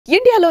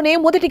ఇండియాలోనే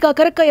మొదటిగా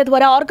కరక్కయ్య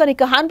ద్వారా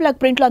ఆర్గానిక్ హ్యాండ్ బ్లాక్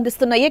ప్రింట్లు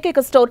అందిస్తున్న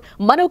ఏకైక స్టోర్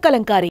మనో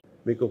కలంకారీ.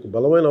 మీకు ఒక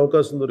బలమైన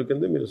అవకాశం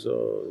దొరికింది మీరు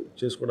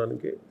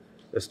చేసుకోవడానికి.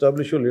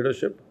 Establish your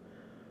leadership,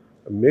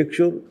 make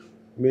sure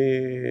మీ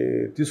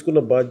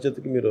తీసుకున్న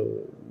బాధ్యతకి మీరు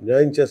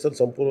న్యాయం చేస్తారు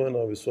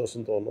సంపూర్ణమైన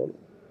విశ్వాసంతో ఉన్నాను.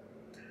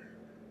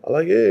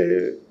 అలాగే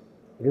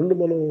రెండు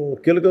మనం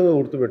కీలకంగా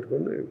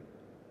గుర్తుపెట్టుకోండి,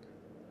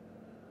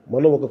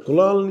 మనం ఒక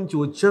కులాల నుంచి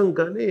వచ్చాం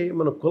కానీ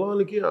మన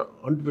కులానికి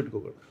అంటు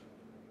పెట్టుకోకూడదు.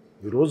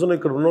 ఈ రోజున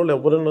ఇక్కడ ఉన్న వాళ్ళు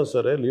ఎవరైనా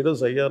సరే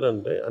లీడర్స్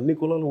అయ్యారంటే అన్ని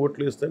కులాలు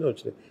ఓట్లు వేస్తేనే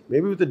వచ్చినాయి.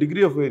 Maybe with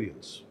degree of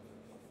variance.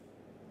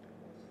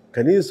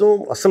 కనీసం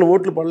అసలు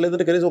ఓట్లు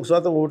పడలేదంటే కనీసం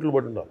 1% ఓట్లు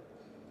పడి ఉండాలి.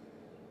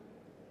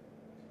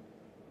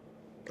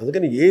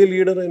 అందుకని ఏ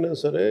లీడర్ అయినా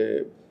సరే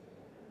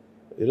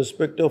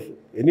ఇర్రెస్పెక్ట్ ఆఫ్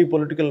ఎనీ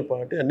పొలిటికల్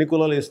పార్టీ అన్ని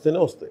కులాలు వేస్తేనే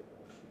వస్తాయి.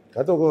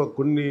 కాకపోతే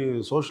కొన్ని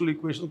సోషల్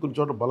ఈక్వేషన్స్ కొన్ని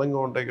చోట్ల బలంగా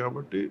ఉంటాయి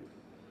కాబట్టి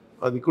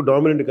అది ఎక్కువ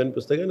డామినెంట్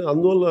కనిపిస్తాయి, కానీ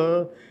అందువల్ల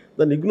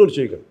దాన్ని ఇగ్నోర్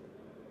చేయగలం.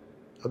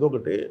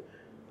 అదొకటి.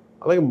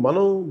 అలాగే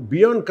మనం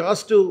బియాండ్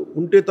కాస్ట్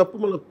ఉంటే తప్ప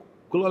మన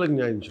కులాలకు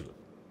న్యాయం చేయాలి.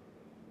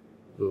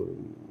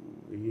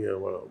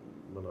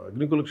 మన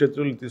అగ్నికుల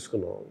క్షత్రియులు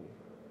తీసుకున్నాం,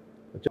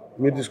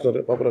 మీరు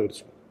తీసుకున్నారు పాపరా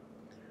గారు.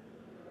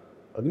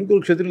 అగ్నికుల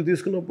క్షత్రియులు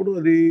తీసుకున్నప్పుడు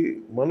అది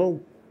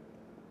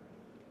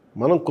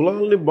మనం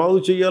కులాలని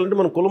బాగు చేయాలంటే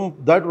మన కులం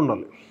దాటి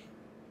ఉండాలి.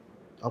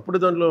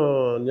 అప్పుడే దాంట్లో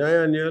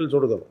న్యాయాలు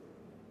చూడగలం.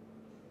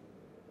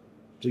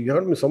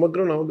 మీ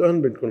సమగ్రమైన అవగాహన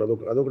పెట్టుకోండి,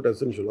 అదొకటి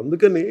ఎసెన్షియల్.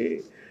 అందుకని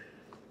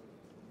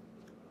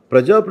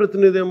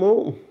ప్రజాప్రతినిధి ఏమో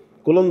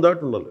కులం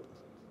దాటి ఉండాలి,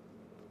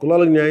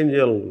 కులాలకు న్యాయం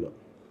చేయాలనుకున్నా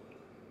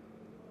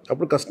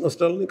అప్పుడు కష్ట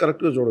నష్టాలని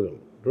కరెక్ట్గా చూడగలం.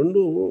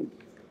 రెండు,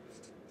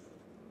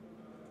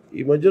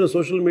 ఈ మధ్యన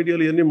సోషల్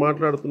మీడియాలో ఇవన్నీ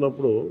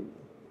మాట్లాడుతున్నప్పుడు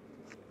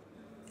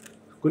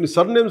కొన్ని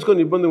సర్నేమ్స్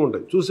కొన్ని ఇబ్బందిగా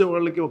ఉంటాయి. చూసే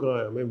వాళ్ళకి ఒక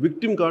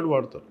విక్టిమ్ కార్డు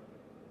వాడతారు.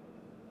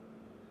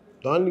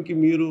 దానికి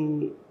మీరు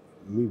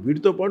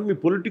వీటితో పాటు మీ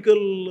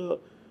political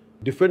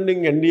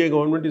defending NDA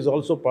government is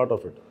also part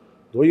of it.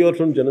 Though you are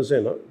from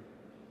Janasena,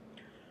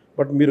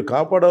 but మీరు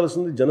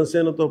కాపాడాల్సింది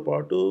జనసేనతో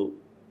పాటు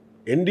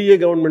ఎన్డీఏ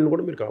గవర్నమెంట్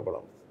కూడా మీరు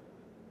కాపాడాలి.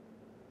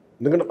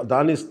 ఎందుకంటే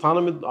దాని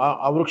స్థానం మీద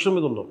ఆ వృక్షం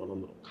మీద ఉన్నాం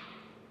మనందరం.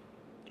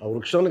 ఆ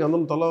వృక్షానికి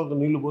అందరం తలా ఒక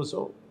నీళ్లు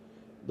పోసాం,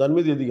 దాని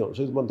మీద ఎదిగాం.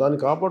 సో ఇది దాన్ని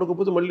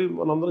కాపాడకపోతే మళ్ళీ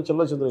మనందరం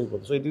చెల్లాచెదరం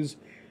అయిపోతుంది. So it is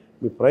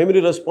me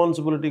primary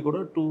responsibility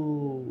కూడా to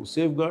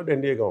safe gourd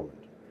NDA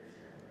government.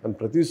 And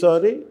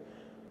ప్రతిసారి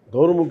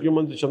గౌరవ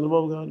ముఖ్యమంత్రి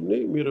చంద్రబాబు గారిని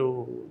మీరు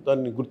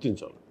దాన్ని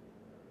గుర్తించాలి.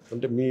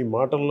 అంటే మీ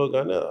మాటల్లో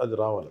కానీ అది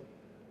రావాలి.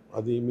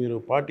 అది మీరు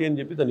పార్టీ అని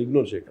చెప్పి దాన్ని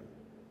ఇగ్నోర్ చేయకండి.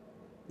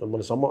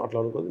 మన అట్లా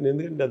అనుకోదు.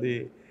 ఎందుకంటే అది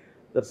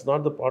that's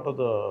not the part of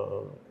the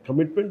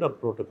commitment are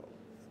protocol.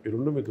 ఈ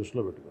రెండు మీ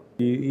దృష్టిలో పెట్టుకోండి.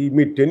 ఈ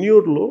మీ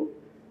టెన్యూర్లో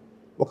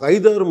ఒక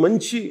 5-6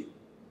 మంచి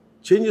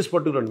చేంజెస్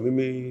పట్టుకురండి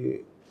మీ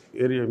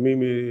ఏరియా,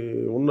 మీ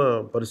ఉన్న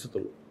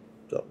పరిస్థితులు.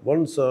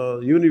 Once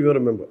even you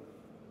are member,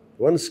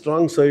 one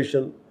strong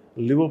suggestion,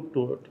 live up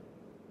to it.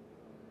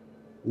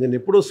 నేను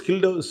ఎప్పుడో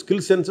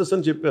స్కిల్ సెన్సెస్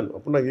అని చెప్పాను,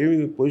 అప్పుడు నాకు ఏమి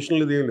పొజిషన్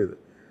లేదు, ఏం లేదు.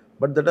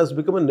 But that has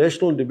become a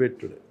national debate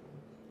today.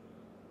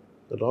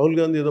 Rahul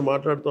Gandhi ఏదో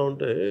మాట్లాడుతూ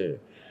ఉంటే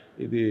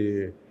ఇది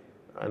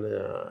ఆయన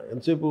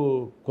ఎంతసేపు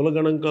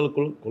కులగణాంకాలు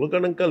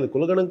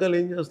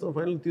ఏం చేస్తాం,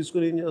 ఫైనల్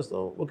తీసుకుని ఏం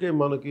చేస్తాం. ఓకే,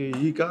 మనకి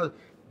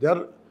దే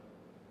ఆర్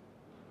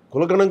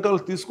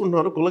కులగణాంకాలు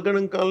తీసుకుంటున్నారు,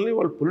 కులగణాంకాలని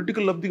వాళ్ళు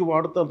పొలిటికల్ లబ్ధికి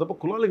వాడుతారు తప్ప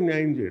కులాలకు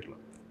న్యాయం చేయట్లా.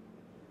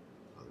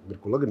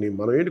 మీరు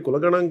మనం ఏంటి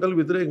కులగణాంకాలు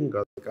వ్యతిరేకం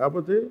కాదు,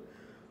 కాకపోతే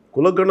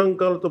కుల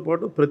గణాంకాలతో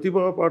పాటు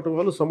ప్రతిభా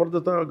పాఠవాలు,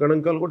 సమర్థత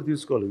గణాంకాలు కూడా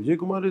తీసుకోవాలి.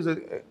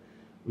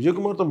 విజయ్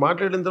కుమార్తో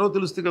మాట్లాడిన తర్వాత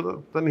తెలుస్తుంది కదా,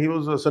 తను he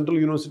was central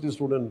university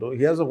student,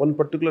 he has one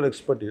particular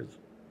expertise.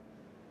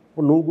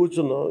 ఇప్పుడు నువ్వు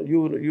కూర్చున్నా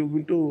you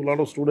will to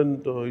lot of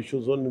student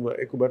issues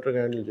ఎక్కువ బెటర్గా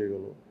హ్యాండిల్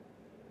చేయగలవు.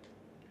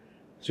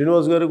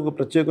 శ్రీనివాస్ గారికి ఒక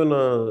ప్రత్యేకమైన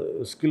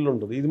స్కిల్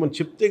ఉంటుంది, ఇది మనం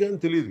చెప్తే కానీ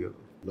తెలియదు కదా.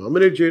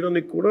 నామినేట్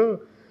చేయడానికి కూడా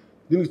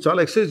దీనికి చాలా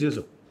ఎక్సర్సైజ్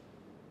చేసాం.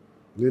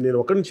 నేను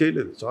ఒకరిని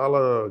చేయలేదు,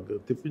 చాలా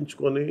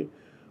తెప్పించుకొని.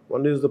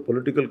 One is the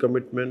political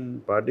commitment,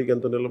 పార్టీకి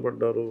ఎంత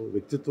నిలబడ్డారు,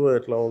 వ్యక్తిత్వం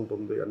ఎట్లా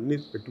ఉంటుంది, అన్నీ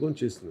పెట్టుకొని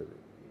చేసింది.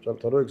 చాలా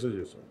త్వరగా ఎక్సర్సైజ్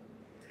చేస్తాం.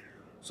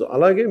 సో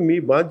అలాగే మీ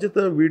బాధ్యత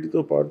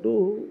వీటితో పాటు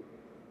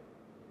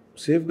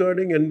safe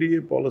guarding NDA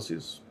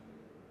policies.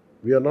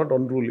 We are not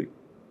unruly,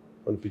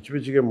 మనం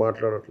పిచ్చిగా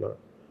మాట్లాడట్లా.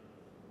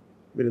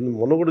 మీరు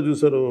మొన్న కూడా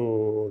చూశారు,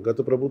 గత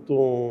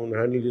ప్రభుత్వం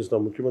హ్యాండిల్ చేసిన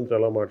ముఖ్యమంత్రి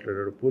ఎలా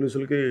మాట్లాడాడు.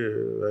 పోలీసులకి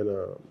ఆయన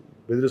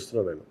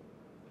బెదిరిస్తున్నాడు. ఆయన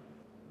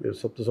మీరు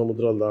సప్త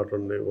సముద్రాలు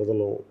దాటండి,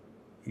 వదలం.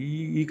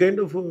 ఈ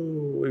కైండ్ ఆఫ్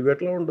ఇవి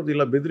ఎట్లా ఉంటుంది,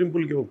 ఇలా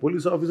బెదిరింపులకి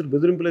పోలీస్ ఆఫీసర్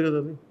బెదిరింపులే కదా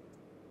అది.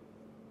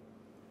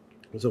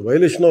 It's a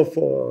violation of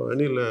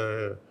any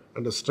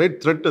అంటే స్ట్రైట్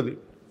థ్రెట్ అది.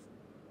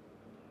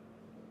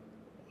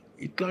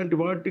 ఇట్లాంటి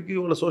వాటికి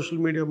వాళ్ళ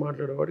సోషల్ మీడియా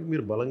మాట్లాడే వాటికి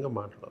మీరు బలంగా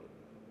మాట్లాడాలి.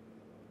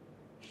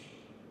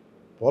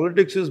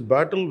 Politics is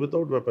battle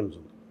without weapons.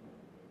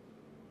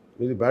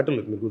 ఇది బ్యాటిల్,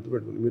 మీరు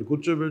గుర్తుపెట్టుకోండి. మీరు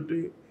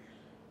కూర్చోబెట్టి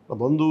మా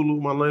బంధువులు,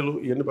 మా అన్నయ్యలు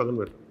ఇవన్నీ పక్కన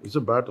పెట్టండి. It's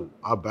a battle.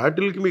 ఆ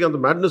బ్యాటిల్కి మీకు అంత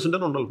మ్యాడ్నెస్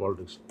ఉంటేనే ఉండాలి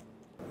పాలిటిక్స్.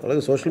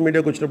 అలాగే సోషల్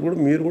మీడియాకి వచ్చినప్పుడు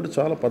మీరు కూడా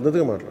చాలా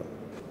పద్ధతిగా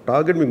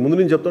మాట్లాడాలి. మీకు ముందు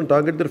నేను చెప్తాను,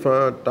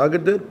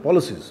 టార్గెట్ దేర్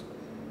పాలసీస్.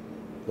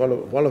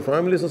 వాళ్ళ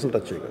ఫ్యామిలీస్ అసలు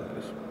టచ్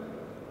చేయకండి,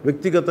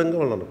 వ్యక్తిగతంగా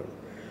వాళ్ళు అనకండి.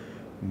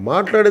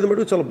 మాట్లాడేది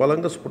మటుకు చాలా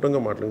బలంగా స్ఫుటంగా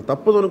మాట్లాడింది.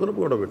 తప్పదు అనుకుని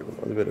కూడా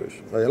పెట్టుకున్నాం, అది వేరే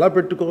విషయం. అది ఎలా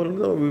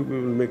పెట్టుకోవాలనేది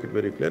will make it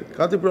very clear.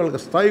 కాదు ఇప్పుడు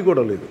వాళ్ళకి స్థాయి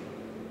కూడా లేదు.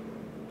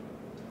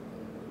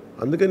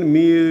 అందుకని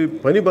మీ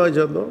పని బాగా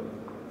చేద్దాం.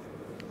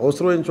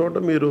 అవసరమైన చోట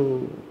మీరు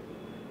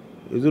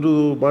ఎదురు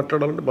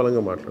మాట్లాడాలంటే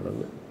బలంగా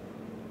మాట్లాడండి.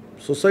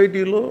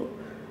 సొసైటీలో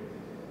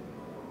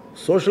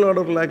సోషల్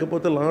ఆర్డర్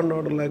లేకపోతే, లా అండ్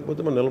ఆర్డర్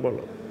లేకపోతే మనం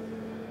నిలబడాలి.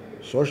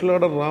 సోషల్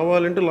ఆర్డర్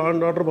రావాలంటే లా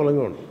అండ్ ఆర్డర్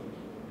బలంగా ఉంటుంది.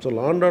 సో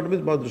లా అండ్ ఆర్డర్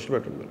మీద బాగా దృష్టి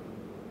పెట్టండి.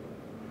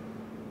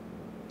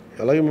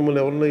 అలాగే మిమ్మల్ని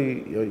ఎవరన్నా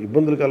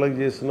ఇబ్బందులు కలెక్ట్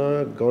చేసినా,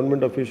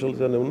 గవర్నమెంట్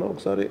అఫీషియల్స్ అని ఉన్నా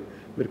ఒకసారి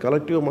మీరు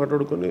కలెక్టివ్గా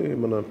మాట్లాడుకొని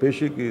మన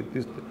పేషీకి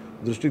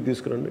దృష్టికి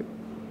తీసుకురండి.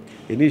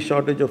 Any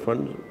shortage of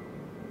funds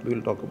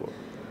will talk about.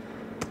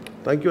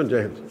 Thank you and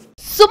జై హింద్.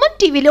 సుమన్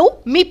టీవీలో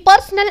మీ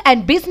పర్సనల్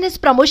అండ్ బిజినెస్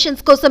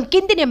ప్రమోషన్స్ కోసం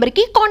కింది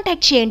నెంబర్కి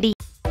కాంటాక్ట్ చేయండి.